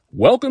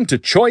Welcome to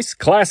Choice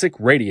Classic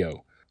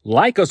Radio.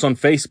 Like us on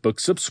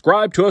Facebook,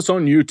 subscribe to us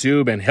on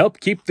YouTube, and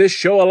help keep this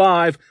show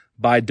alive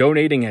by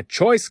donating at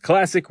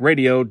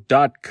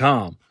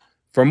choiceclassicradio.com.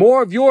 For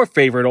more of your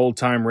favorite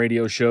old-time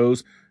radio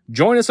shows,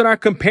 join us on our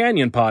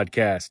companion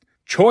podcast,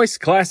 Choice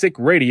Classic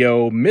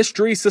Radio,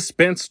 Mystery,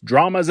 Suspense,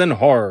 Dramas, and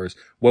Horrors,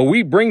 where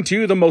we bring to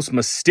you the most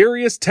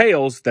mysterious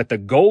tales that the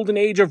golden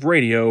age of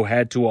radio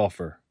had to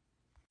offer.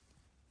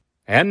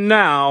 And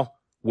now,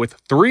 with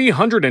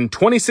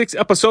 326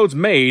 episodes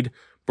made,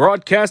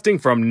 broadcasting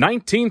from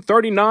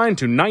 1939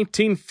 to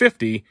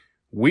 1950,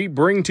 we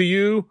bring to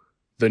you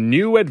The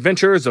New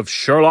Adventures of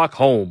Sherlock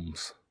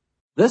Holmes.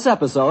 This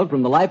episode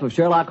from the life of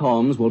Sherlock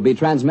Holmes will be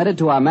transmitted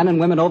to our men and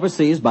women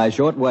overseas by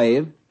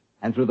shortwave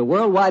and through the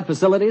worldwide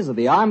facilities of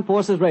the Armed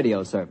Forces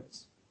Radio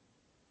Service.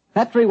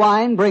 Petri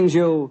Wine brings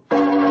you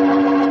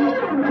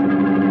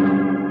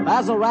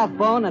Basil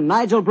Rathbone and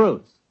Nigel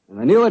Bruce in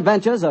The New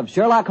Adventures of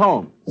Sherlock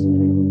Holmes.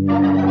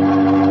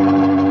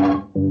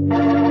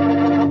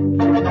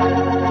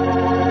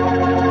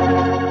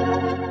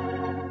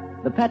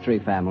 The Petri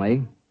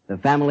family, the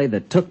family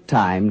that took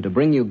time to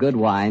bring you good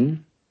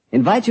wine,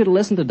 invites you to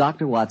listen to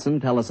Dr.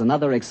 Watson tell us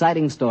another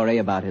exciting story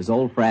about his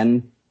old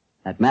friend,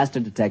 that master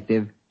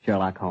detective,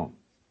 Sherlock Holmes.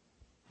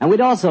 And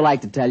we'd also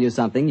like to tell you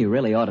something you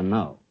really ought to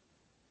know.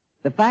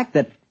 The fact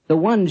that the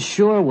one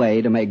sure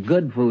way to make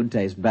good food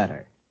taste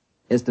better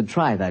is to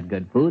try that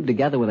good food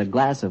together with a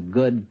glass of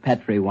good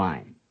Petri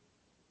wine.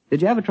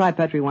 Did you ever try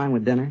Petri wine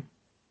with dinner?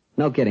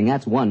 No kidding,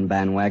 that's one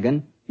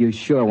bandwagon you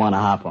sure want to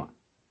hop on.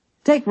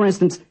 Take, for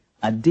instance,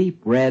 a deep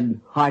red,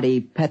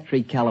 hearty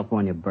Petri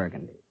California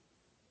Burgundy.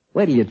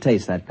 Wait till you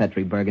taste that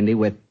Petri Burgundy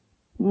with,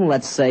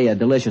 let's say, a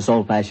delicious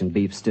old-fashioned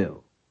beef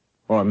stew.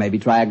 Or maybe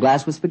try a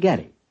glass with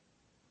spaghetti.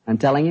 I'm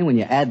telling you, when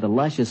you add the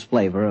luscious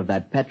flavor of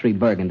that Petri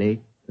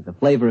Burgundy to the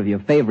flavor of your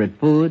favorite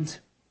foods,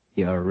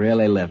 you're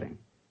really living.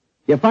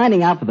 You're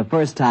finding out for the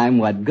first time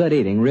what good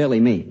eating really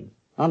means,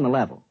 on the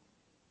level.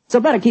 So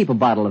better keep a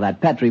bottle of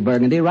that Petri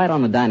Burgundy right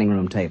on the dining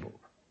room table.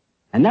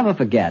 And never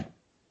forget,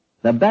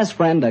 the best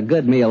friend a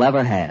good meal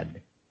ever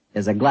had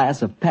is a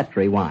glass of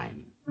Petri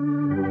wine.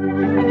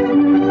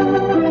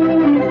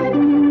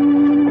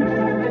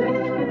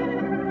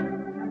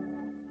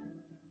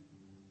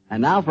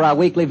 And now for our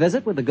weekly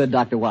visit with the good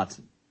Dr.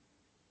 Watson.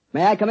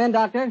 May I come in,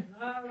 Doctor?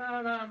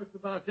 No,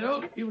 Mr.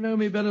 Bartell. You know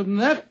me better than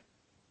that.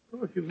 Of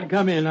course you can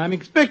come in. I'm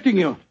expecting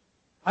you.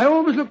 I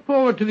always look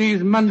forward to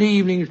these Monday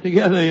evenings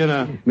together, you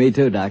know. Me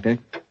too, Doctor.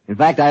 In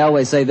fact, I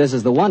always say this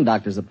is the one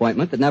doctor's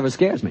appointment that never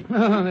scares me.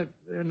 Oh, that's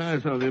very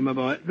nice of you, my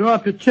boy. Draw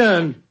up your chair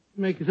and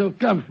make yourself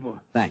comfortable.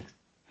 Thanks.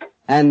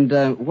 And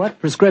what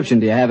prescription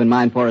do you have in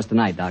mind for us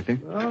tonight, Doctor?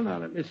 Well, now,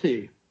 let me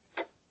see.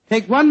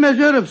 Take one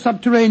measure of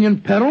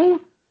subterranean peril,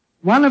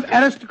 one of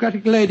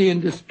aristocratic lady in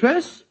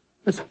distress,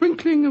 a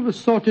sprinkling of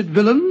assorted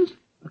villains,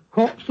 a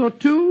corpse or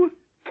two,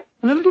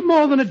 and a little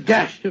more than a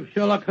dash of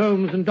Sherlock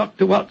Holmes and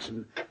Dr.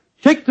 Watson.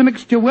 Shake the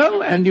mixture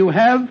well, and you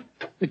have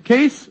the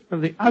case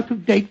of the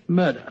out-of-date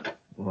murder.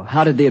 Well,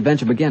 how did the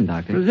adventure begin,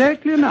 Doctor?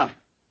 Exactly enough.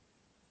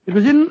 It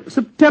was in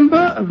September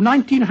of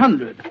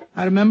 1900.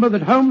 I remember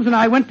that Holmes and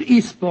I went to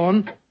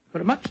Eastbourne for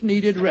a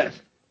much-needed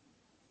rest.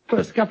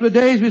 First couple of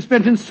days we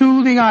spent in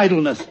soothing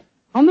idleness.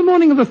 On the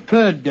morning of the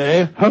third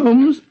day,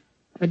 Holmes,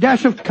 a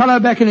dash of colour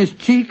back in his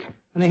cheek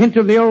and a hint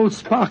of the old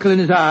sparkle in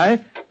his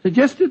eye,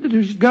 suggested that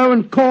we should go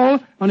and call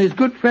on his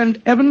good friend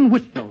Evan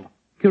Whitnell,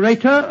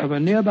 curator of a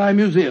nearby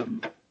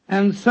museum.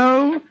 And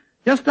so,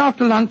 just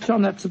after lunch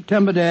on that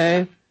September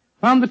day,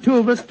 found the two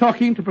of us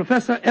talking to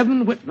Professor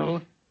Evan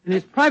Whitnell in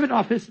his private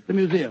office at the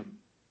museum.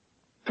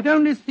 It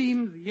only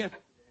seems yesterday.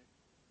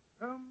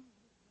 But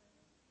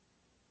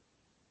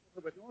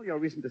all your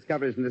recent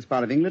discoveries in this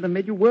part of England have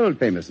made you world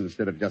famous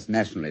instead of just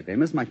nationally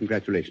famous. My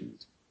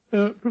congratulations.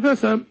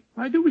 Professor,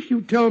 I do wish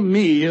you'd tell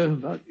me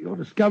about your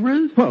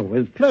discoveries. Well,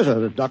 with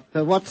pleasure,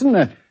 Dr.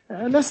 Watson.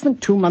 Less than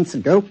 2 months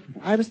ago,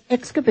 I was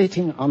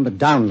excavating on the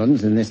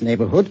downlands in this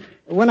neighborhood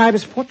when I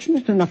was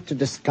fortunate enough to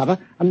discover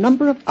a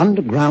number of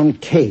underground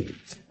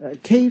caves.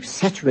 Caves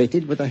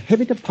saturated with a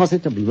heavy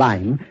deposit of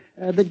lime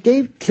that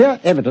gave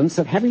clear evidence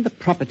of having the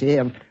property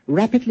of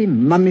rapidly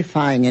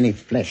mummifying any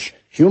flesh,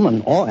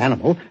 human or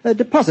animal,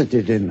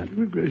 deposited in them.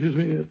 Good gracious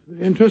me, it's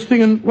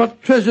interesting. And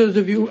what treasures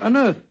have you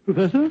unearthed,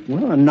 Professor?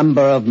 Well, a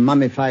number of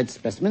mummified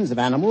specimens of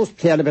animals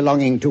clearly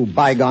belonging to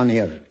bygone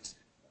eras.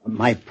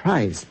 My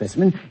prize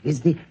specimen is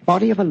the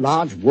body of a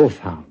large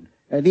wolfhound.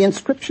 The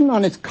inscription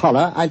on its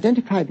collar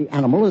identified the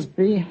animal as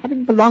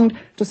having belonged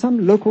to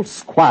some local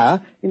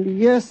squire in the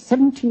year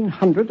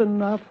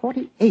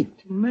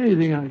 1748.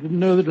 Amazing. I didn't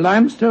know that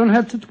limestone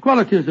had such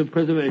qualities of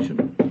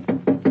preservation.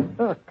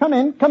 Come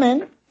in.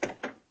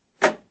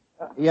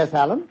 Yes,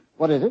 Alan?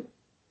 What is it?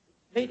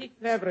 Lady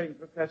Clavering,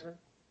 Professor.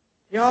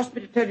 She asked me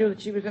to tell you that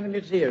she was in the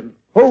museum.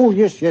 Oh,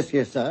 yes,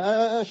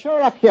 sir. Show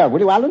her up here, will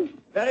you, Alan?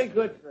 Very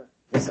good, sir.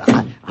 Yes,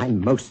 I'm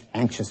most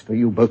anxious for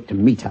you both to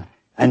meet her,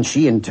 and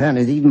she, in turn,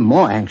 is even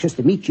more anxious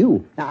to meet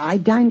you. Now, I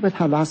dined with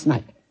her last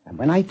night, and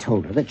when I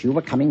told her that you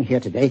were coming here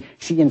today,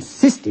 she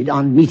insisted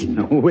on meeting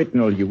you. Oh,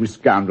 Whitnell, you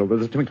scoundrel,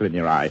 there's a twinkle in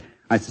your eye.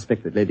 I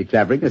suspect that Lady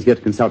Clavering is here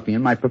to consult me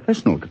in my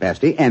professional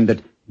capacity and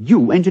that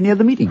you engineered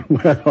the meeting.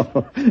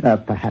 Well,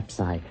 perhaps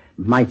I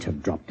might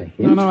have dropped a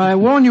hint. No, I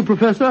warn you,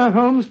 Professor,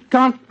 Holmes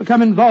can't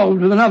become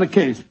involved with another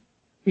case.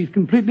 He's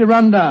completely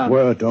run down.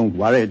 Well, don't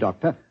worry,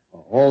 Doctor.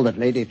 All that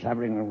Lady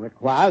Clavering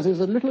requires is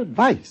a little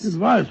advice.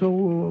 Advice?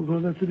 Oh,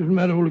 that's a different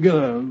matter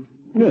altogether.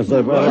 Yes,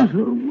 sir.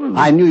 Well,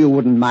 I knew you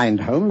wouldn't mind,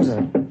 Holmes.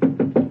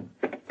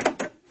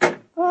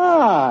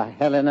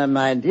 Helena,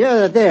 my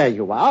dear, there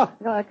you are.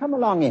 Come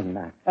along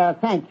in.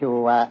 Thank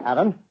you,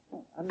 Aaron.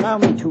 Allow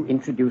me to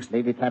introduce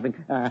Lady Clavering,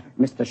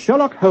 Mr.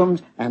 Sherlock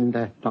Holmes and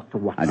Dr.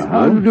 Watson.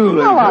 How do you do,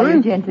 Lady How are Clavering?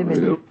 you,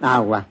 gentlemen?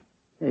 Now,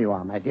 there you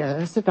are, my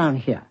dear. Sit down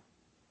here.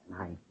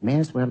 I may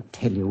as well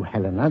tell you,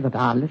 Helena, that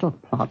our little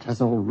plot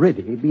has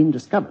already been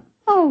discovered.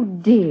 Oh,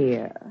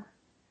 dear.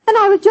 And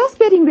I was just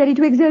getting ready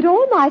to exert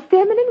all my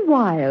feminine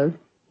wiles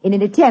in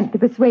an attempt to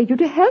persuade you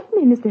to help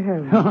me, Mr.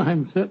 Holmes. Oh,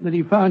 I'm certain that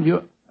he found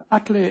you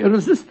utterly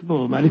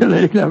irresistible, my dear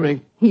Lady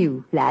Clavering.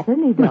 You flatter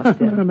me,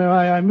 Doctor. No,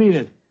 I mean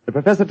it. The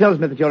professor tells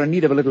me that you're in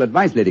need of a little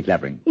advice, Lady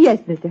Clavering. Yes,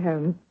 Mr.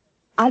 Holmes.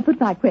 I'll put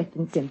my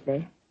question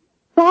simply.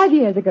 5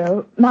 years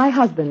ago, my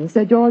husband,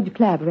 Sir George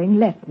Clavering,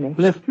 left me.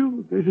 Left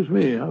you? Gracious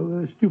me,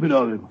 how stupid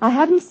of him. I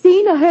haven't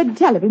seen or heard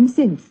tell of him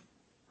since.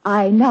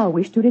 I now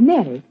wish to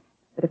remarry.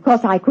 But of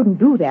course I couldn't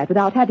do that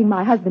without having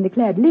my husband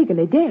declared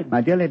legally dead.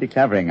 My dear Lady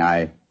Clavering,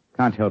 I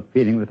can't help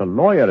feeling that a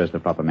lawyer is the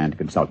proper man to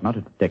consult, not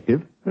a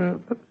detective.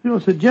 Perhaps you're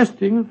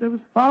suggesting that there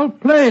was foul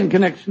play in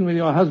connection with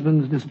your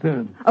husband's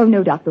disappearance. Oh,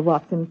 no, Dr.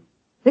 Watson.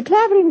 The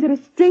Claverings are a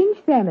strange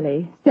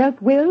family,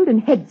 self-willed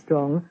and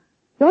headstrong.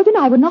 George and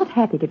I were not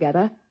happy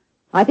together.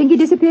 I think he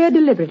disappeared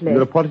deliberately. You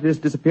reported his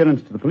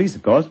disappearance to the police,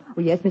 of course. Oh,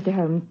 yes, Mr.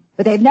 Holmes.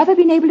 But they've never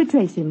been able to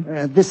trace him.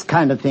 This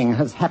kind of thing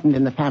has happened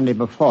in the family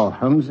before,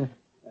 Holmes.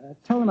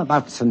 Tell them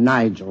about Sir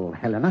Nigel,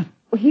 Helena.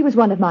 Well, he was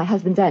one of my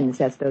husband's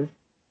ancestors.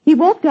 He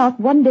walked out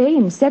one day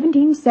in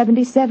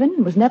 1777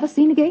 and was never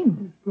seen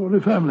again.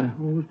 Extraordinary family,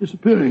 always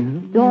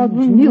disappearing. George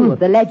knew of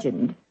the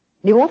legend, and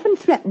he often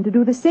threatened to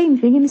do the same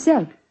thing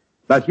himself.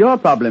 But your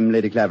problem,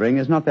 Lady Clavering,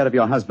 is not that of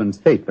your husband's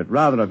fate, but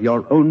rather of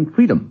your own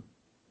freedom.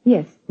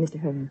 Yes, Mr.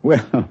 Holmes.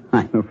 Well,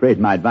 I'm afraid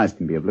my advice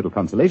can be of little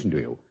consolation to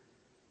you.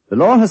 The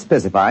law has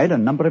specified a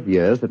number of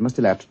years that must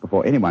elapse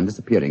before anyone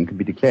disappearing can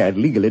be declared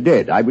legally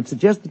dead. I would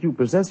suggest that you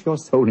possess your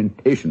soul in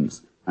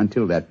patience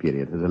until that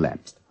period has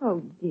elapsed.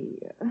 Oh,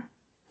 dear.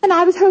 And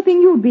I was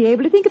hoping you'd be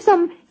able to think of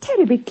some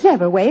terribly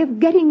clever way of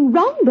getting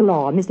round the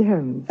law, Mr.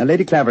 Holmes.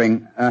 Lady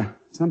Clavering,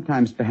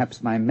 sometimes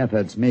perhaps my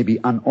methods may be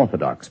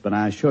unorthodox, but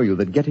I assure you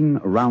that getting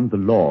around the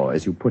law,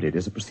 as you put it,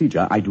 is a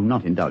procedure I do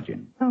not indulge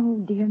in. Oh,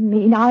 dear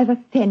me, now I've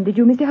offended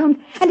you, Mr. Holmes,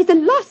 and it's the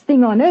last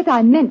thing on earth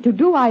I meant to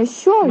do, I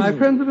assure you. My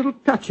friend's a little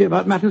touchy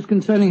about matters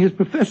concerning his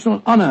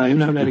professional honor, you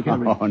know, Lady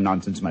Clavering. Oh,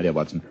 nonsense, my dear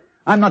Watson.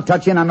 I'm not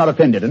touchy and I'm not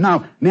offended. And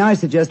now, may I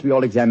suggest we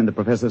all examine the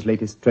professor's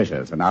latest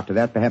treasures, and after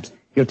that, perhaps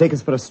he'll take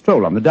us for a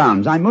stroll on the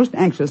downs. I'm most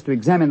anxious to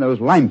examine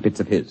those lime pits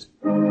of his.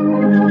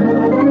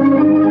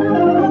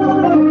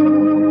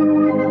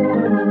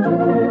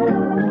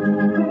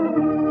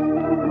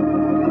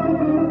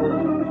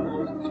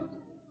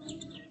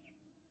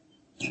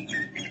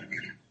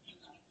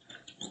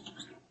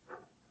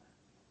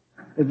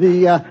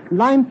 The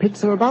lime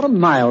pits are about a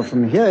mile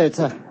from here. It's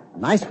a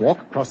nice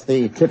walk across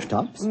the cliff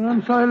tops.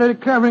 I'm sorry Lady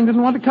Clavering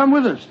didn't want to come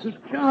with us. She's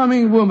a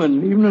charming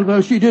woman, even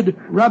though she did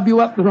rub you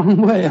up the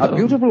wrong way. A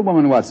beautiful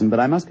woman, Watson, but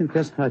I must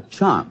confess her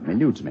charm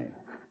eludes me.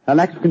 Her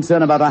lack of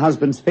concern about her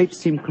husband's fate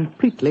seemed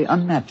completely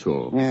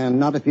unnatural.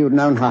 Not if you'd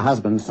known her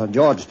husband, Sir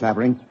George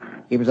Clavering.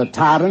 He was a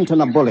tyrant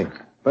and a bully,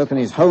 both in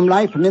his home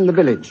life and in the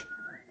village.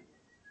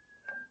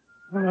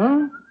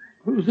 Hello?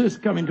 Who's this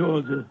coming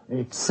towards us?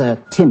 It's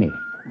Timmy.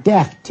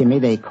 Daft Timmy,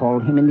 they call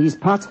him in these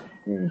parts.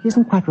 He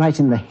isn't quite right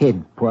in the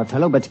head, poor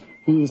fellow, but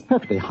he's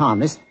perfectly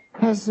harmless.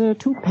 Has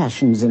two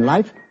passions in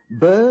life,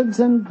 birds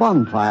and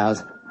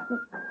bonfires.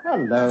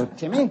 Hello,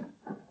 Timmy.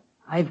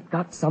 I've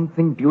got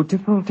something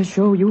beautiful to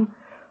show you.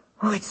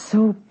 Oh, it's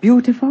so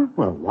beautiful.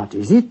 Well, what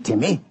is it,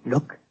 Timmy?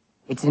 Look,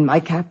 it's in my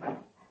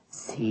cap.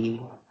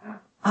 See.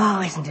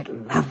 Oh, isn't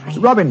it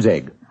lovely? Robin's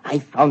egg. I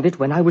found it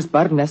when I was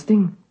bird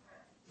nesting.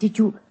 Did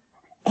you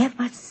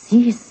ever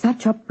see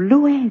such a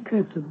blue egg?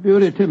 It's a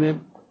beauty, Timmy.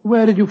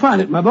 Where did you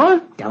find it, my boy?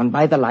 Down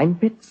by the lime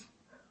pits.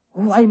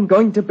 Oh, I'm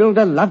going to build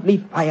a lovely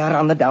fire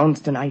on the downs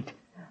tonight.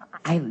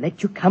 I'll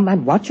let you come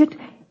and watch it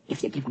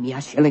if you give me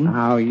a shilling.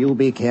 Now, you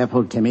be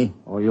careful, Timmy,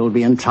 or you'll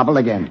be in trouble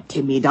again.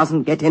 Timmy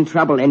doesn't get in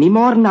trouble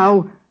anymore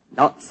now.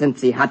 Not since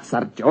he had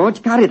Sir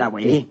George carried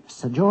away.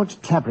 Sir George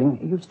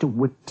Clavering used to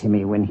whip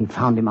Timmy when he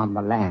found him on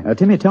the land.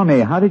 Timmy, tell me,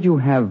 how did you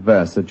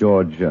have Sir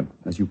George,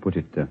 as you put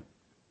it,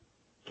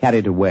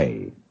 carried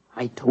away?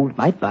 I told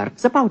my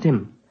birds about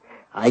him.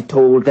 I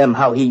told them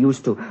how he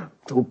used to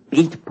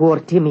beat poor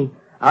Timmy,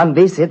 and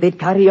they said they'd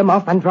carry him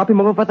off and drop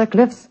him over the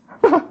cliffs.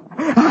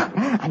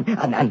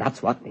 and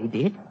that's what they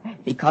did,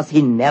 because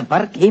he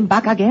never came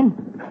back again.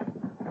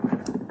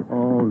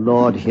 Oh,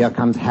 Lord, here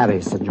comes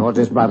Harry, Sir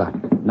George's brother.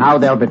 Now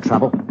there'll be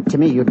trouble.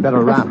 Timmy, you'd better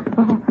run.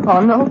 Oh,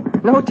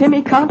 no,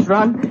 Timmy can't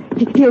run.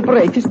 He'll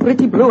break his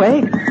pretty blue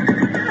egg.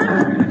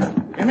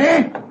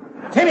 Timmy?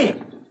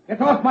 Timmy,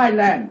 get off my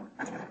land.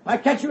 If I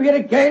catch you here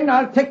again,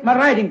 I'll take my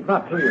riding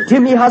crop to you.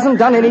 Timmy hasn't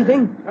done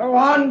anything. Go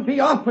on, be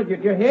off with you,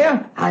 do you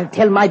hear? I'll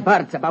tell my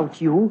birds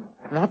about you.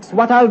 That's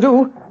what I'll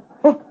do.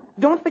 Oh,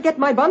 don't forget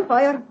my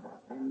bonfire.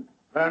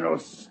 Infernal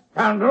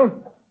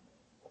scoundrel.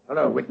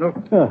 Hello,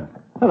 Whitnell.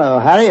 Hello,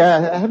 Harry.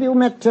 Have you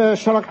met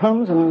Sherlock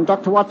Holmes and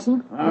Dr.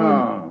 Watson?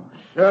 Oh,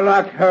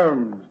 Sherlock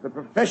Holmes, the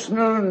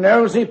professional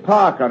nosy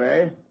Parker,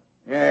 eh?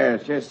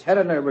 Yes,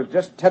 Helena was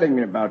just telling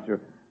me about you.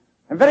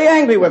 I'm very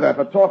angry with her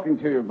for talking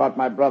to you about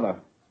my brother.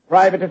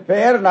 Private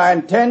affair, and I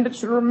intend it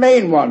should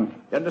remain one.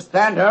 You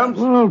understand, Holmes?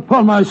 Well,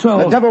 upon my soul.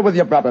 The devil with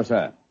your brother,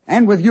 sir.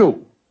 And with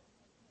you.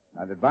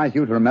 I'd advise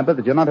you to remember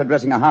that you're not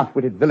addressing a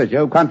half-witted villager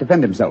who can't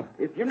defend himself.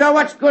 If you know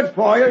what's good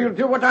for you, you'll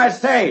do what I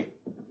say.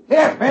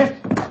 Here, Fist.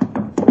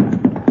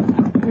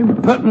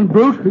 Impertinent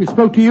brute. He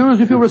spoke to you as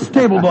if you were a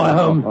stable boy,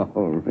 Holmes.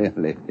 Oh,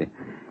 really?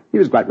 He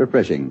was quite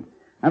refreshing.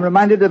 I'm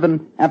reminded of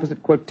an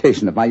apposite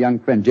quotation of my young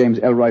friend James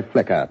Elroy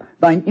Flecker.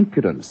 Thine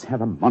impudence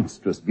have a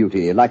monstrous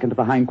beauty, likened to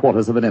the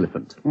hindquarters of an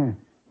elephant. Yeah,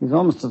 he's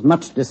almost as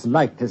much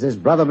disliked as his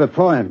brother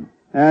before him.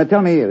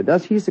 Tell me,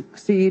 does he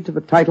succeed to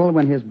the title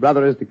when his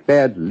brother is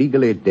declared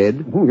legally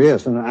dead? Oh,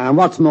 yes, and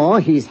what's more,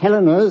 he's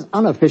Helena's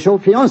unofficial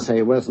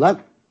fiancé, worse luck.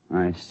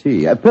 I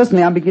see.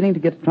 Personally, I'm beginning to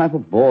get a trifle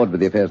bored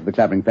with the affairs of the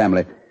Clavering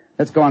family.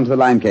 Let's go on to the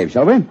lime cave,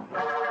 shall we?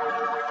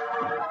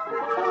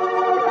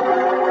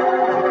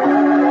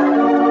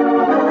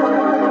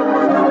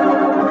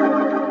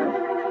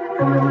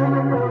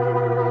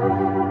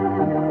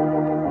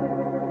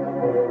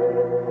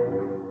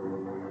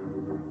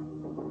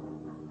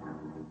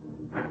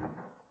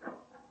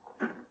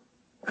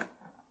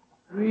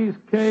 These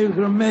caves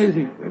are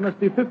amazing. We must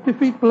be 50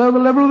 feet below the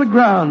level of the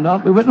ground,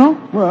 aren't we,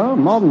 Whitnell? Well,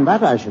 more than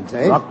that, I should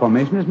say. Rock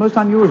formation is most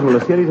unusual,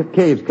 a series of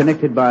caves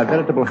connected by a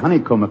veritable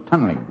honeycomb of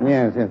tunneling.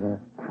 Yes.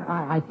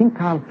 I think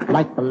I'll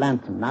light the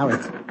lantern now.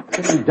 It's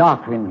getting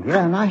darker in here,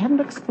 and I haven't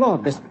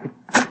explored this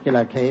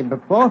particular cave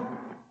before.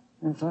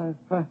 Yes, I've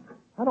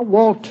had a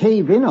wall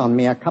cave in on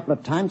me a couple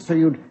of times, so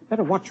you'd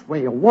better watch where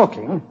you're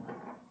walking.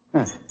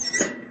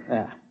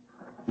 There.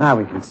 Now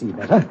we can see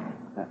better.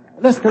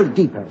 Let's go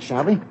deeper,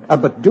 shall we?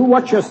 But do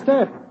watch your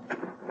step.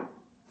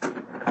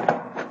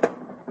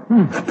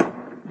 It's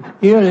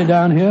eerie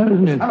down here,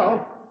 isn't it?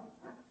 Hello.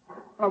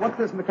 Oh, what's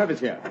this in the crevice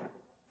here?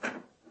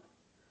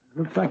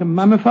 Looks like a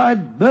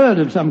mummified bird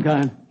of some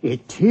kind.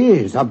 It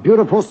is a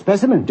beautiful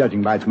specimen.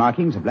 Judging by its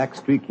markings, a black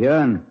streak here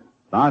and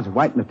bars of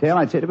white in the tail,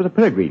 I'd say it was a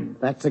peregrine.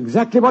 That's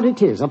exactly what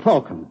it is, a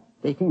falcon.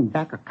 Dating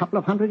back a couple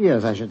of 100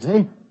 years, I should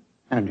say.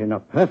 And in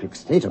a perfect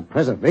state of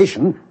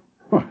preservation.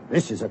 Oh,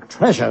 this is a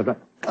treasure.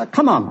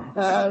 Come on,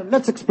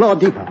 let's explore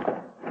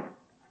deeper.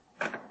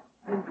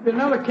 There's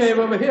another cave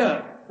over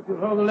here. If you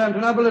hold the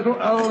lantern up a little,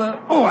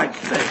 I'll... I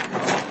say.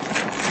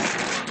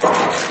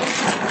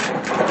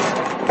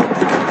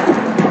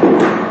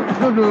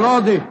 Good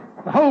Lord, the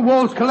whole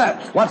wall's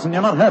collapsed. Watson,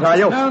 you're not hurt, are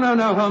you?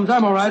 No, Holmes,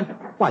 I'm all right.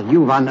 Why,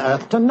 you've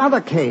unearthed another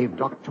cave,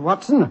 Dr.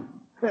 Watson.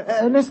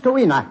 Let's go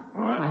in.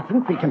 I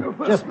think we can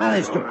just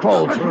manage to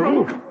crawl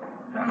through.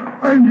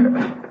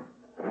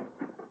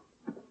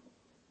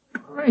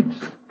 Great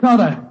Scott,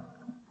 I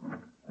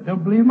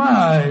don't believe my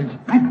eyes.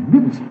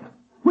 Magnificent.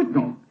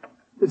 Whitnell,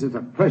 this is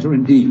a treasure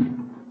indeed.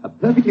 A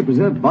perfectly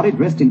preserved body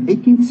dressed in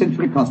 18th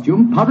century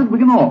costume, powdered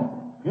wig and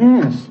all.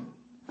 Yes,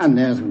 and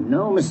there's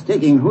no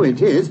mistaking who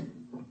it is.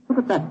 Look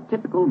at that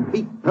typical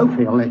beak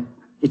profile.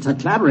 It's a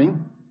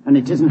Clavering, and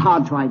it isn't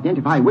hard to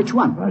identify which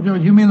one. By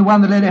George, you mean the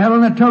one that Lady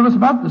Helena told us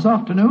about this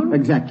afternoon?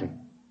 Exactly.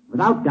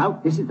 Without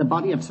doubt, this is the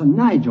body of Sir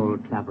Nigel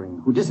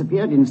Clavering, who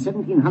disappeared in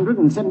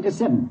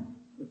 1777.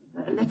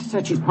 Let's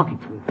search his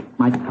pockets. We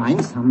might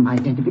find some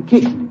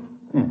identification.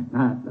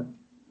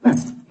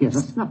 Here's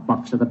a snuff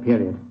box of the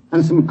period,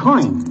 and some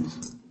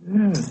coins.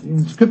 Yes, the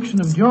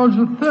inscription of George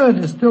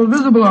III is still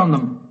visible on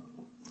them.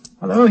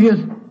 Hello,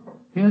 here's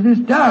his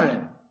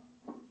diary.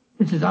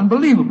 This is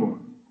unbelievable.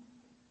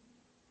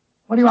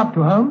 What are you up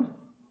to, Holmes?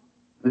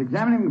 We're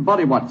examining the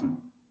body,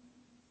 Watson.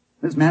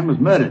 This man was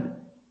murdered.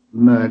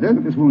 Murdered?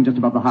 With this wound just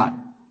above the heart.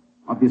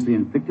 Obviously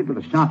inflicted with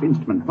a sharp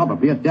instrument,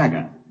 probably a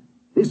dagger.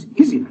 This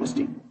is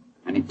interesting.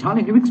 An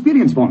entirely new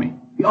experience for me.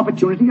 The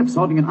opportunity of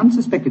solving an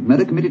unsuspected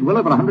murder committed well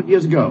over 100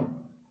 years ago.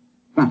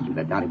 Glance through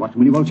that diary, Watson,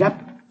 will you, old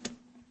chap?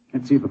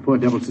 Let's see if the poor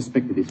devil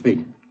suspected his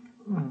fate.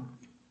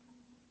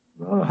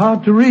 Well,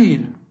 hard to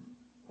read.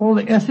 All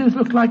the S's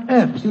look like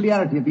F's.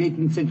 Peculiarity of the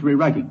 18th century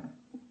writing.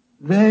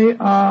 They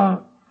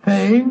are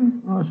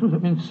saying, I suppose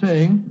I've been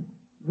saying,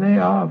 they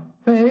are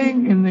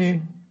saying in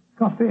the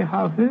coffee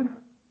houses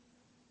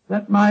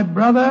that my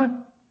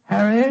brother,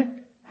 Harry,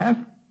 hath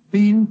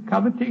been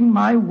coveting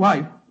my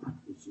wife.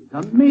 This is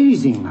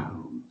amazing,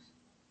 Holmes.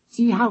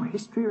 See how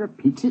history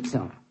repeats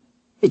itself.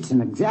 It's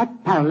an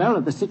exact parallel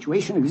of the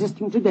situation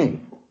existing today.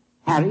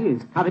 Harry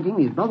is coveting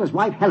his brother's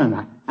wife,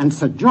 Helena, and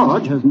Sir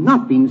George has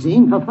not been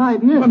seen for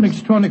 5 years. What an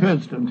extraordinary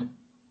coincidence.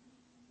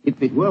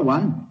 If it were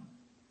one.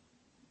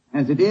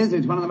 As it is,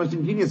 it's one of the most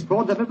ingenious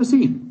frauds I've ever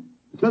seen.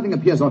 The clothing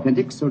appears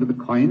authentic, so do the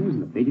coins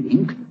and the faded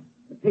ink.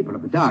 The paper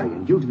of the diary,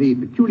 and due to the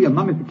peculiar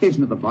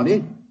mummification of the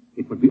body,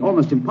 It would be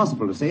almost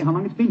impossible to say how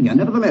long it's been here.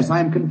 Nevertheless, I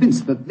am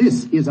convinced that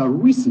this is a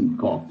recent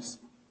corpse.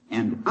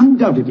 And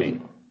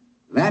undoubtedly,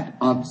 that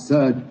of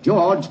Sir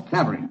George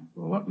Clavering.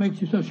 Well, what makes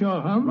you so sure,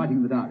 Holmes? Writing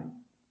in the diary.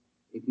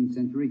 18th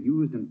century,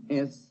 used an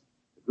S.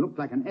 It looked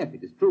like an F,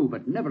 it is true,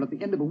 but never at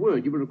the end of a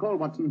word. You will recall,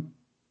 Watson,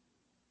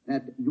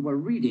 that you were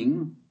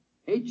reading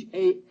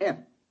H-A-F,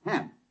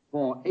 have,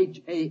 for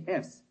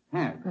H-A-S,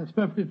 have. That's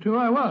perfectly true,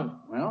 I was.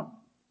 Well,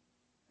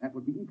 that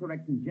would be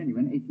incorrect in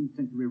genuine 18th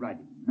century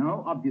writing.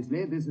 No,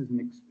 obviously, this is an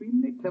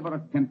extremely clever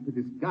attempt to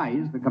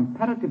disguise the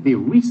comparatively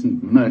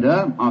recent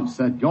murder of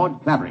Sir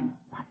George Clavering.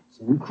 It's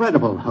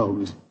incredible,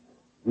 Holmes.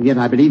 And yet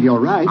I believe you're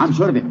right. I'm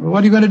sure of it. Well,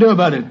 what are you going to do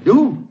about it?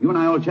 You and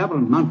I, old chap, will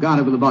mount guard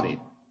over the body.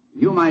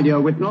 You, my dear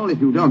Whitnall,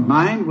 if you don't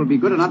mind, will be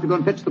good enough to go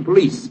and fetch the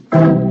police.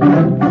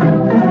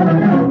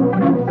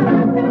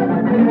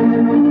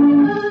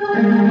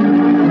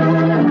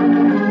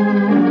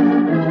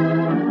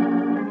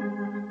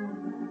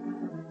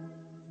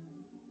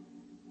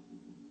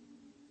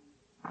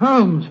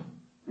 Holmes,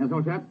 Yes,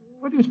 old chap?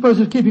 what do you suppose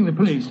is keeping the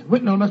police?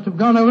 Whitnall must have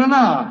gone over an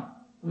hour,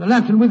 with the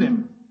lantern with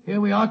him. Here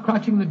we are,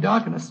 crouching in the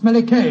dark in a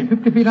smelly cave,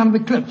 50 feet under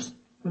the cliffs,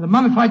 with a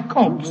mummified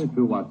corpse. Very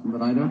true, Watson,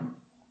 but I don't.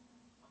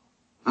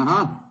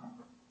 Uh-huh.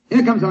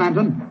 Here comes the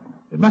lantern.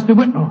 It must be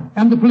Whitnall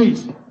and the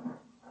police.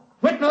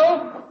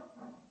 Whitnall!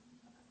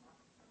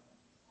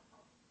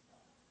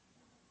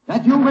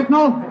 That you,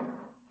 Whitnall?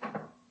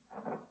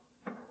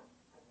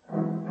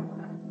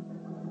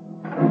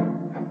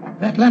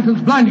 That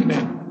lantern's blinding me.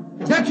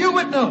 Is that you,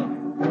 Whitnall?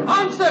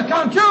 Answer,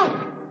 can't you?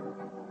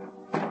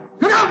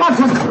 Look out,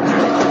 Watson!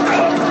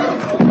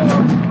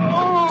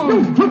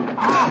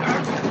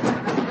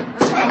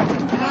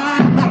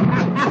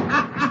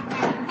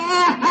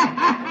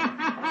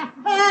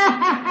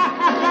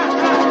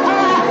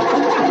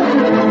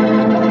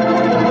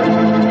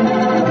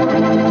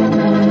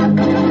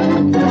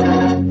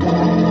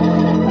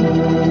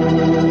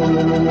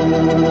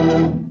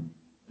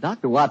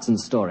 Dr.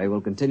 Watson's story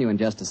will continue in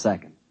just a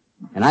second.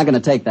 And I'm going to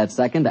take that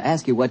second to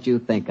ask you what you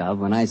think of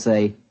when I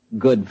say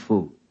good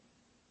food.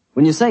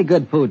 When you say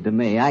good food to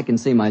me, I can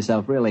see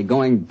myself really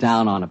going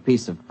down on a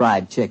piece of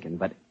fried chicken,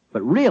 but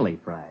really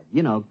fried.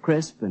 You know,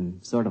 crisp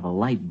and sort of a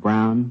light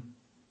brown.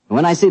 And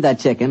when I see that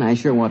chicken, I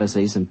sure want to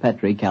see some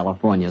Petri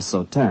California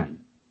Sauterne.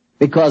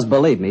 Because,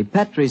 believe me,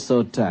 Petri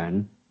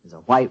Sauterne is a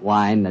white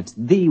wine that's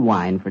the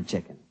wine for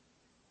chicken.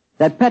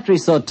 That Petri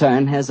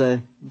Sauterne has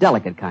a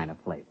delicate kind of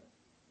flavor.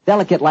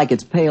 Delicate like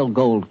its pale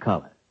gold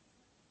color.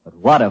 But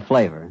what a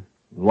flavor,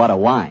 and what a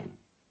wine.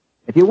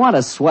 If you want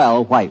a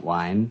swell white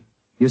wine,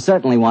 you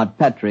certainly want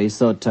Petri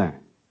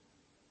Sauterne.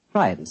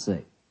 Try it and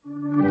see.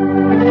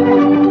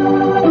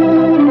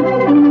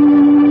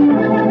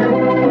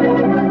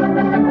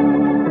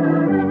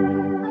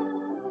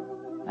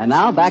 And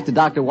now back to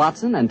Dr.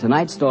 Watson and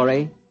tonight's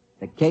story,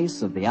 The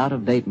Case of the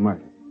Out-of-Date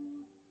Murder.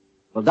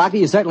 Well, Doctor,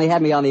 you certainly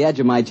had me on the edge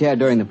of my chair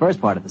during the first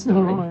part of the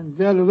story. Oh, I'm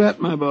glad of that,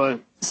 my boy.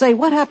 Say,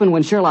 what happened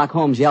when Sherlock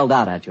Holmes yelled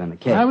out at you in the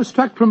cave? I was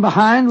struck from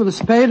behind with a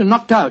spade and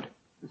knocked out.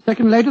 A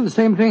second later, the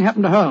same thing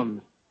happened to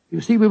Holmes. You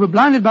see, we were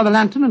blinded by the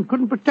lantern and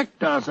couldn't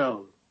protect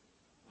ourselves.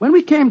 When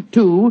we came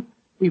to,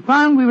 we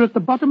found we were at the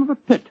bottom of a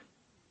pit.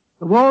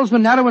 The walls were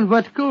narrow and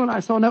vertical, and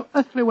I saw no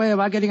earthly way of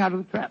our getting out of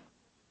the trap.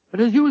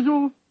 But as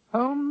usual,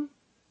 Holmes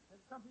had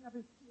something up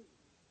his sleeve.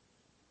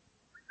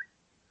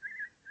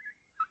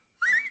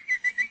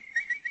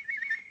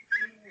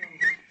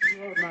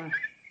 Oh,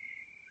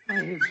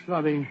 my head's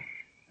throbbing.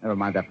 Never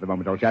mind that for the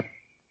moment, old chap.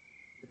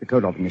 Get the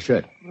coat off in your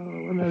shirt.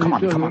 Come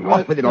on,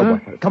 off with it,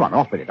 old boy. Come on,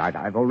 off with it.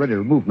 I've already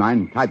removed mine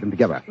and tied them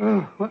together.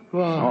 Oh, what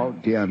for? Oh,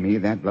 dear me,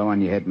 that blow on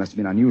your head must have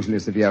been unusually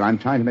severe. I'm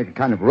trying to make a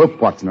kind of rope,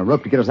 Watson, a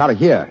rope to get us out of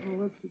here.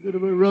 Oh, what's the good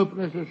of a rope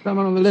unless there's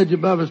someone on the ledge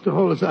above us to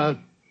haul us out?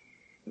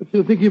 If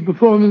you think you're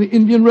performing the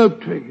Indian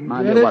rope trick.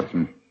 My dear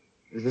Watson,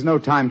 this is no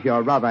time for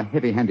your rather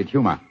heavy-handed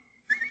humor.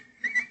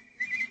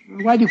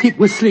 Why do you keep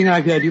whistling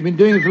like that? You've been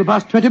doing it for the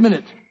past 20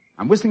 minutes.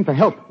 I'm whistling for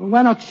help. Well,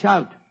 why not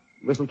shout?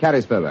 Whistle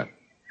carries further.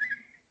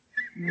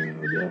 Oh,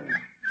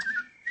 dear.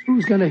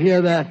 Who's going to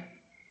hear that?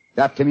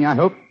 That Timmy, I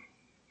hope.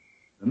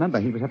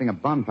 Remember, he was having a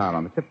bonfire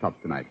on the cliff-tops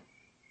tonight.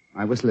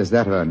 My whistle is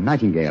that of a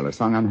nightingale, a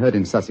song unheard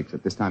in Sussex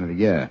at this time of the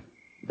year.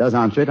 If he does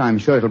answer it, I'm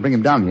sure it'll bring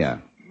him down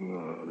here.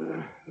 Oh,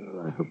 dear.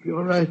 Well, I hope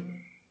you're right.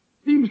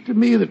 Seems to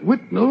me that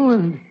Whitnall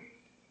and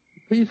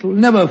the police will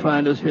never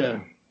find us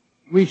here.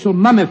 We shall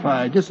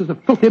mummify, just as the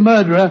filthy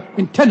murderer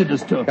intended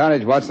us to.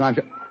 Courage, Watson, I'm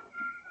sure...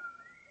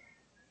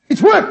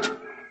 It's worked!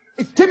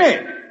 It's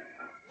Timmy!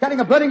 Cutting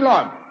a burning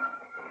log.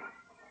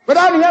 Go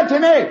down here,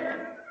 Timmy!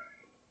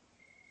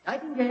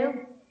 Nightingale,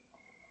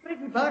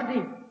 pretty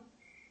birdie,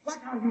 what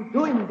are you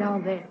doing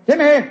down there?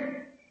 Timmy!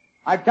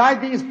 I've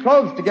tied these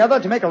clothes together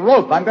to make a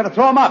rope. I'm going to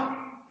throw them up.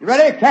 You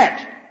ready?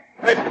 Catch.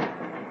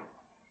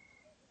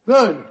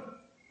 Good.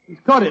 He's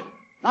caught it.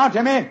 Now,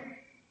 Timmy,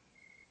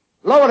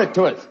 lower it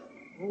to us.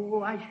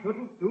 Oh, I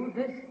shouldn't do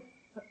this.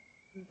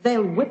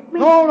 They'll whip me?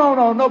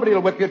 No. Nobody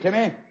will whip you,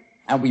 Timmy.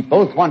 And we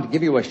both want to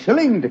give you a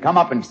shilling to come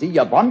up and see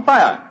your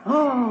bonfire.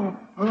 Oh,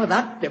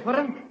 that's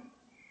different.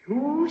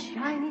 2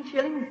 shiny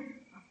shillings.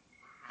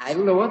 I'll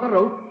lower the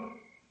rope.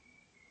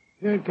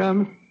 Here it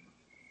comes.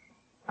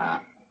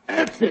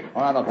 That's it.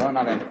 All right, Othello,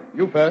 now then.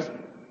 You first.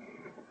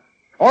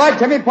 All right,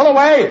 Timmy, pull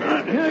away.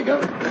 Here it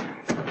goes.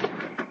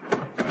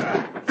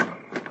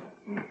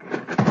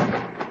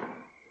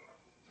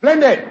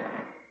 Splendid.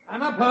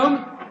 I'm up, Holmes.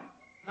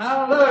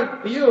 I'll lower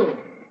it for you.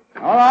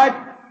 All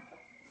right.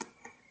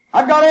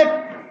 I've got it.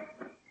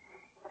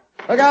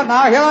 Look out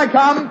now. Here I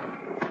come.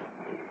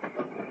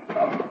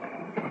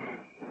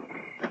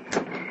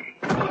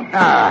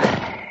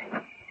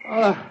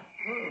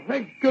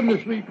 Thank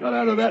goodness we got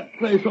out of that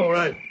place all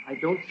right. I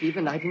don't see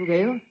the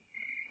Nightingale.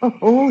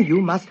 Oh,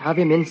 you must have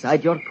him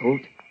inside your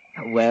coat.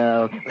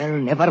 Well,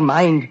 never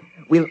mind.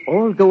 We'll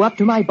all go up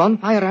to my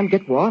bonfire and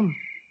get warm.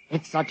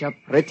 It's such a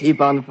pretty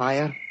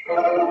bonfire.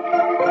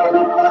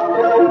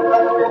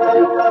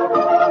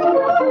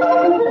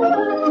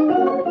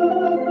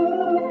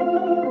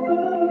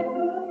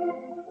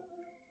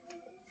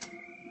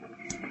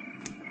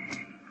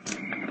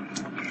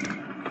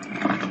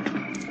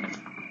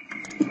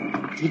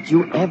 Did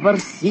you ever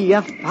see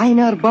a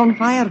finer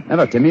bonfire?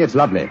 Never, Timmy. It's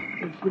lovely.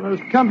 It's the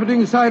most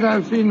comforting sight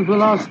I've seen for the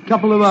last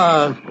couple of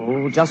hours.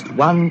 Oh, just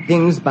one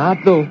thing's bad,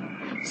 though.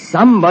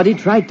 Somebody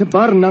tried to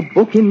burn a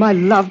book in my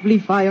lovely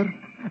fire.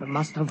 It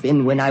must have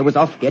been when I was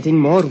off getting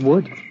more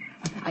wood.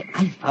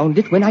 I found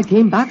it when I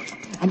came back,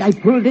 and I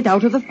pulled it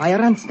out of the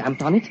fire and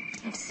stamped on it.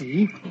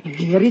 See,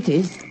 here it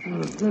is.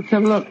 Let's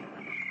have a look.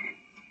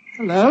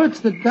 Hello, it's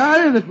the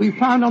diary that we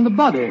found on the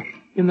body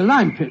in the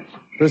lime pit.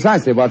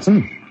 Precisely,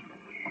 Watson.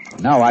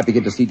 Now I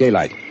begin to see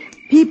daylight.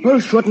 People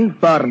shouldn't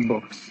burn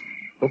books.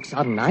 Books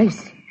are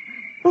nice.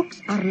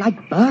 Books are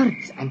like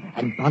birds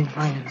and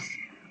bonfires.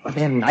 Well,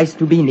 they're nice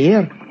to be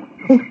near.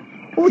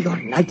 Oh, your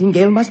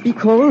nightingale must be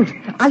cold.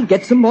 I'll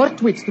get some more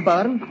twigs to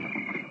burn.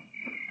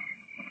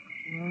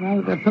 Well,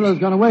 now that fellow's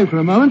gone away for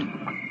a moment,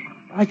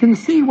 I can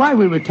see why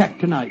we were attacked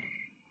tonight.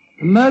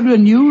 The murderer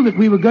knew that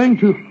we were going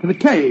to the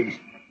caves.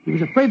 He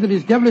was afraid that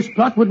his devilish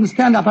plot wouldn't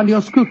stand up under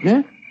your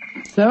scrutiny.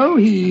 So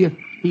he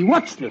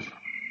watched us.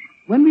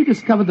 When we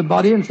discovered the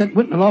body and sent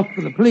Whitnell off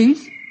for the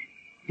police,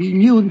 he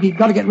knew that he'd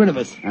got to get rid of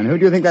us. And who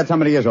do you think that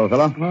somebody is, old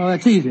fellow? Well,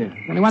 that's easy.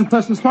 There's only one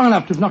person strong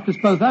enough to have knocked us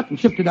both out and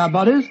shifted our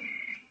bodies.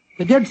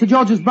 The dead Sir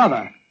George's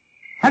brother,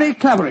 Harry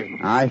Clavering.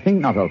 I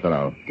think not, old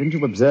fellow. Didn't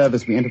you observe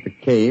as we entered the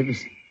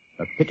caves,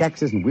 the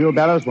pickaxes and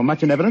wheelbarrows were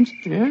much in evidence?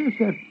 Yes,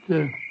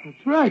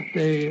 that's right.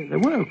 They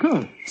were, of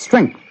course.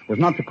 Strength was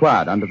not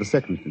required under the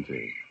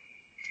circumstances.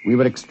 We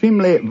were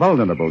extremely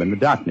vulnerable in the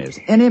darkness.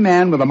 Any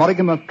man with a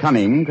modicum of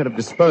cunning could have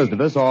disposed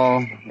of us,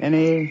 or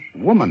any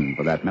woman,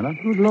 for that matter.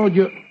 Good Lord,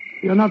 you're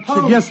not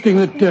suggesting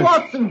that...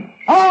 Watson!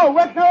 Oh,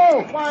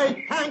 Whitnell!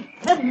 Why, thank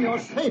heaven you're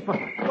safe.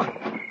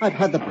 I've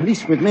had the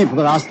police with me for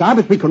the last hour,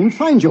 but we couldn't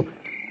find you.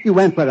 You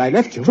went where I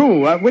left you.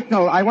 True.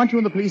 Whitnell, I want you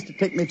and the police to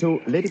take me to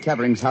Lady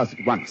Clavering's house at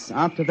once.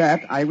 After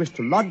that, I wish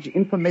to lodge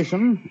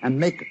information and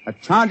make a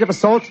charge of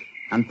assault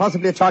and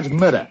possibly a charge of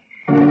murder.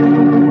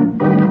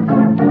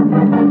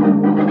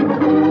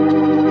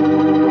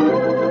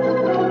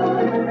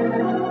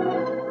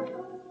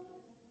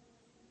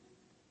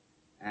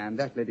 And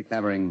that, Lady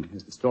Clavering,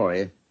 is the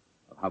story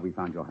of how we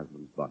found your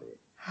husband's body.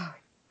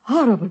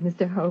 Horrible,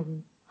 Mr.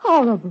 Holmes.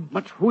 Horrible.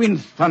 But who in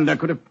thunder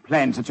could have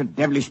planned such a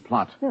devilish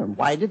plot?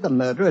 Why did the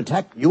murderer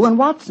attack you and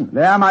Watson?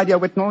 There, my dear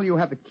Whitnell, you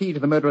have the key to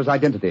the murderer's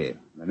identity.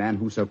 The man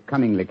who so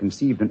cunningly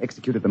conceived and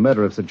executed the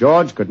murder of Sir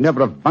George could never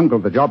have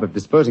bungled the job of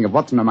disposing of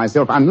Watson and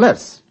myself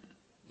unless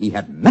he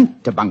had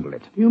meant to bungle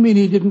it. You mean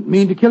he didn't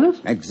mean to kill us?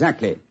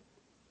 Exactly.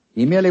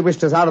 He merely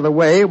wished us out of the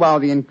way while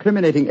the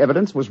incriminating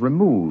evidence was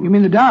removed. You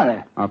mean the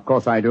diary? Of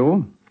course I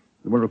do.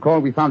 You will recall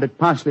we found it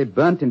partially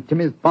burnt in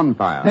Timmy's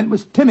bonfire. Then it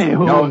was Timmy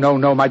who...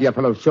 No, my dear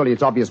fellow. Surely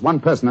it's obvious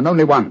one person and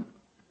only one.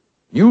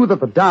 Knew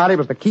that the diary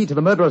was the key to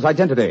the murderer's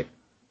identity.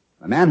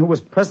 The man who was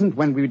present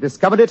when we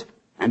discovered it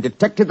and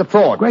detected the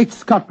fraud. Great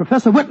Scott,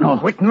 Professor Whitnell.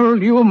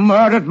 Whitnell, you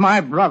murdered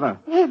my brother.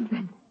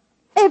 Evan.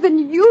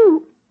 Evan,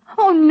 you...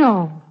 Oh,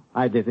 no.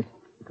 I did it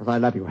because I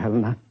love you,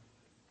 Helena.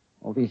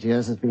 All these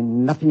years has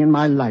been nothing in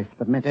my life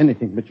that meant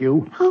anything but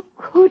you. How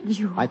could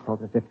you? I thought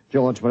that if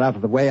George were out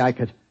of the way, I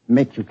could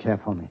make you care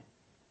for me.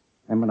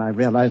 And when I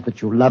realized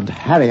that you loved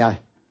Harry, I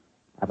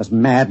was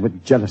mad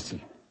with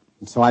jealousy.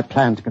 And so I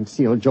planned to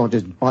conceal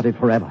George's body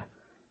forever.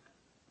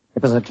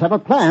 It was a clever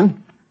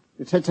plan.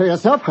 You said so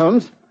yourself,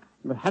 Holmes.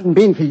 If it hadn't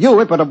been for you,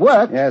 it would have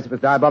worked. Yes, it was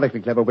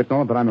diabolically clever,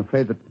 Whitnell, but I'm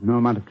afraid that no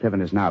amount of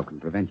cleverness now can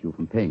prevent you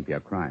from paying for your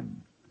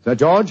crime. Sir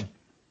George,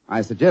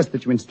 I suggest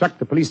that you instruct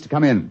the police to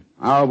come in.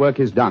 Our work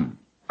is done.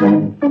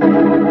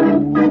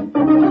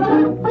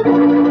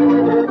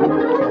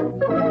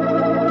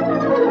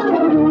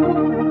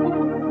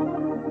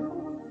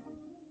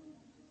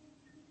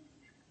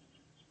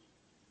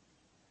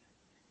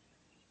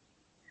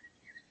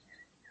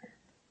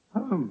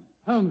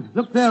 Holmes,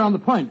 look there on the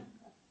point.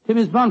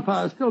 Timmy's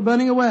bonfire is still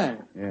burning away.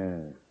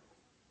 Yes.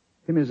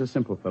 Tim is a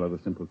simple fellow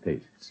with simple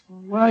tastes.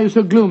 Why are you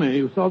so gloomy?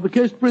 You solved the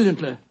case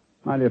brilliantly.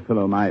 My dear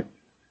fellow, my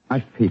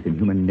faith in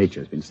human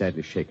nature has been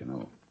sadly shaken,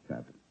 old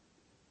chap.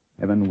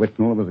 Evan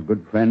Whitnell was a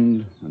good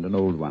friend and an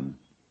old one.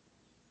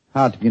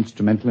 Hard to be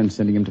instrumental in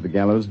sending him to the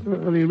gallows.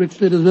 Well, he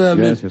richly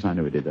deserved it. Yes, I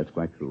know he did. That's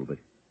quite true, but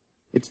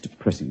it's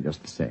depressing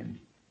just the same.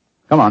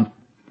 Come on.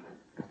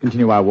 Let's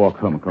continue our walk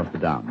home across the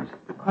downs.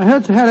 I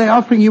heard Sir Harry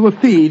offering you a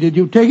fee. Did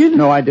you take it?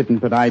 No, I didn't,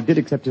 but I did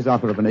accept his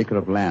offer of an acre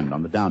of land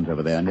on the downs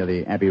over there near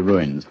the Abbey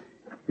ruins.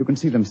 You can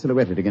see them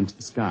silhouetted against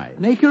the sky.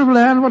 An acre of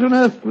land? What on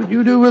earth would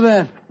you do with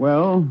that?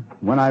 Well,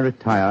 when I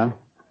retire,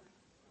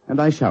 and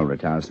I shall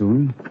retire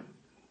soon,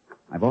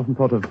 I've often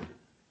thought of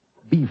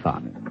bee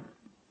farming.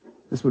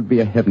 This would be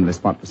a heavenly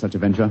spot for such a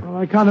venture. Well,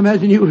 I can't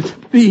imagine you as a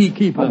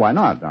beekeeper. Oh, why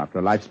not? After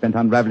a life spent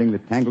unraveling the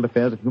tangled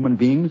affairs of human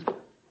beings,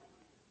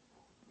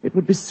 it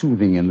would be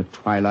soothing in the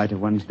twilight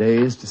of one's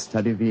days to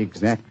study the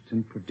exact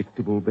and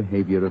predictable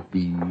behavior of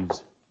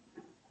bees.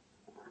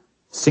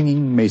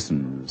 Singing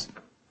masons,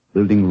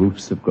 building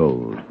roofs of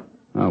gold.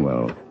 Oh,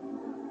 well.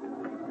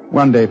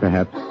 One day,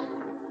 perhaps.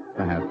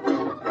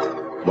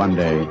 One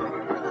day.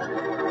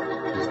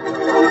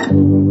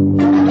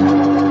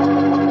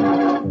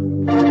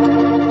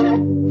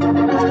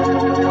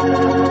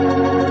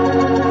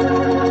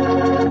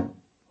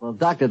 Well,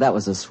 Doctor, that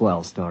was a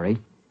swell story.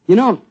 You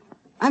know,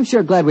 I'm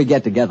sure glad we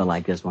get together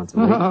like this once a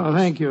week. Oh,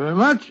 thank you very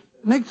much.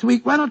 Next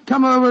week, why not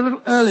come over a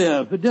little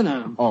earlier for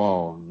dinner?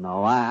 Oh,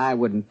 no, I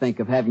wouldn't think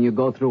of having you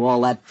go through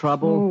all that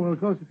trouble. Oh, well, of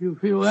course, if you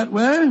feel that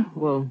way.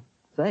 Well,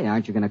 say,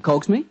 aren't you going to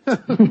coax me? To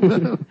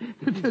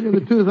tell you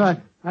the truth,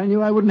 I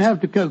knew I wouldn't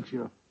have to coax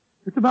you.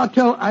 Mr.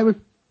 Bartell, I was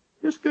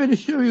just going to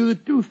show you the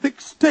 2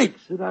 thick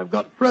steaks that I've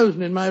got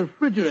frozen in my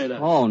refrigerator.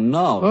 Oh,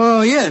 no.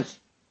 Oh, yes.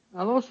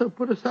 I'll also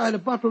put aside a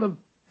bottle of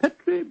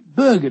Petri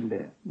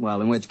Burgundy.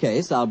 Well, in which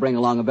case, I'll bring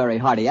along a very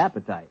hearty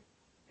appetite.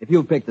 If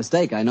you pick the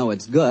steak, I know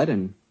it's good,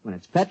 and when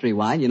it's Petri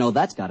wine, you know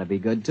that's got to be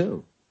good,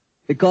 too.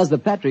 Because the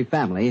Petri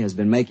family has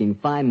been making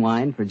fine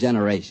wine for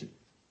generations.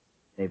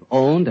 They've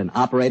owned and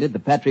operated the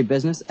Petri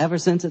business ever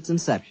since its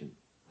inception,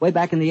 way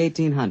back in the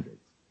 1800s.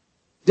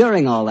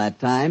 During all that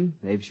time,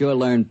 they've sure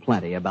learned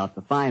plenty about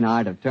the fine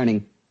art of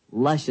turning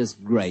luscious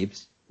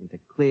grapes into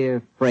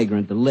clear,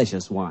 fragrant,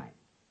 delicious wine.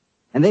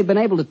 And they've been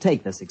able to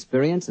take this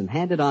experience and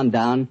hand it on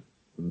down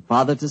from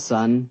father to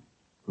son,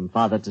 from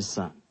father to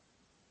son.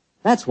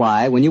 That's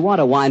why, when you want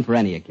a wine for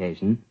any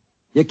occasion,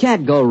 you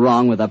can't go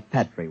wrong with a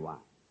Petri wine.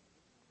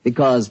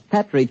 Because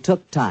Petri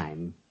took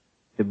time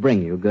to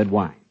bring you good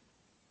wine.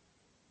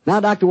 Now,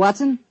 Dr.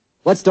 Watson,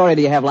 what story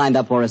do you have lined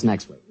up for us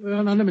next week?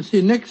 Well, now, let me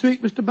see. Next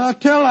week, Mr.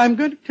 Bartell, I'm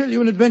going to tell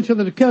you an adventure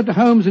that occurred to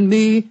Holmes and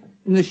me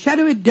in the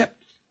shadowy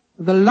depths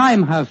of the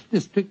Limehouse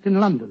district in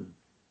London.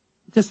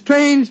 It's a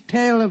strange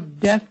tale of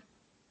death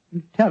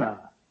and terror.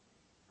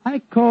 I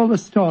call the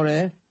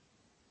story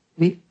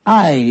The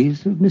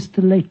Eyes of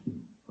Mr.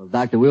 Layton. Well,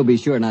 Doctor, we'll be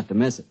sure not to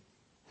miss it.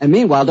 And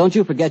meanwhile, don't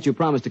you forget you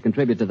promised to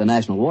contribute to the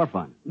National War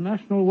Fund.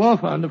 National War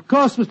Fund, of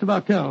course, Mr.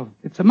 Bartell.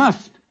 It's a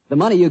must. The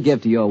money you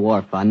give to your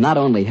war fund not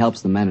only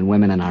helps the men and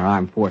women in our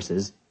armed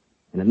forces,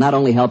 and it not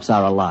only helps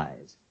our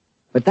allies,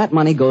 but that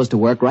money goes to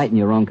work right in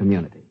your own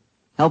community,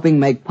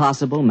 helping make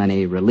possible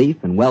many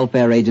relief and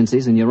welfare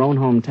agencies in your own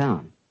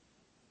hometown.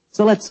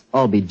 So let's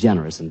all be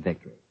generous in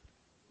victory.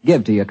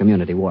 Give to your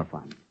community war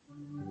fund.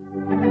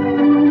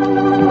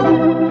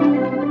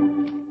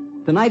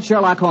 Tonight's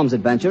Sherlock Holmes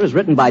adventure is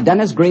written by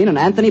Dennis Green and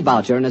Anthony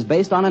Boucher and is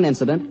based on an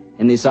incident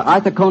in the Sir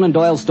Arthur Conan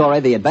Doyle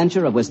story, The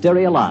Adventure of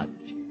Wisteria Lodge.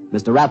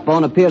 Mr.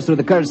 Rathbone appears through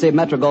the courtesy of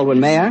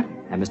Metro-Goldwyn-Mayer,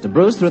 and Mr.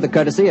 Bruce through the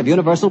courtesy of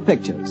Universal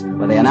Pictures,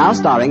 where they are now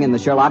starring in the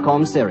Sherlock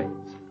Holmes series.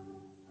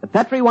 The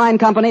Petri Wine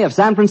Company of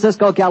San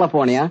Francisco,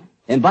 California,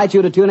 invites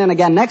you to tune in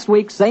again next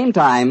week, same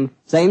time,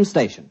 same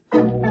station.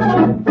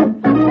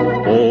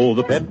 Oh,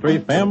 the Petri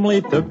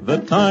family took the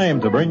time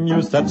to bring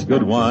you such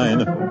good wine.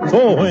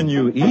 So when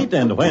you eat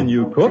and when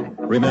you cook,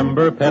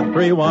 remember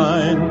Petri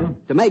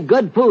wine. To make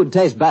good food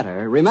taste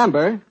better,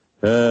 remember...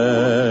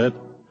 Petri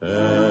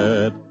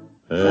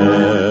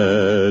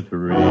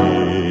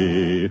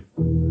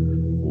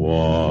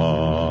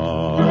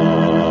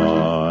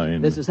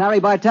wine. This is Harry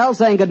Bartell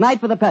saying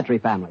goodnight for the Petri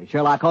family.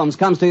 Sherlock Holmes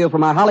comes to you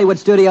from our Hollywood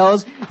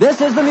studios. This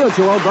is the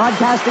Mutual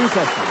Broadcasting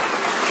System.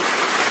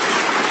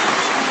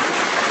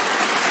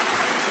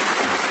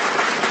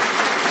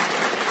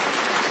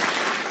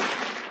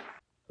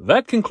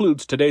 That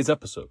concludes today's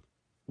episode.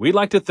 We'd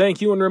like to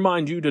thank you and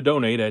remind you to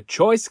donate at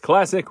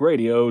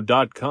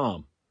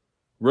choiceclassicradio.com.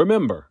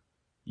 Remember,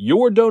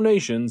 your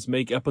donations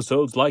make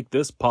episodes like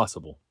this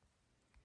possible.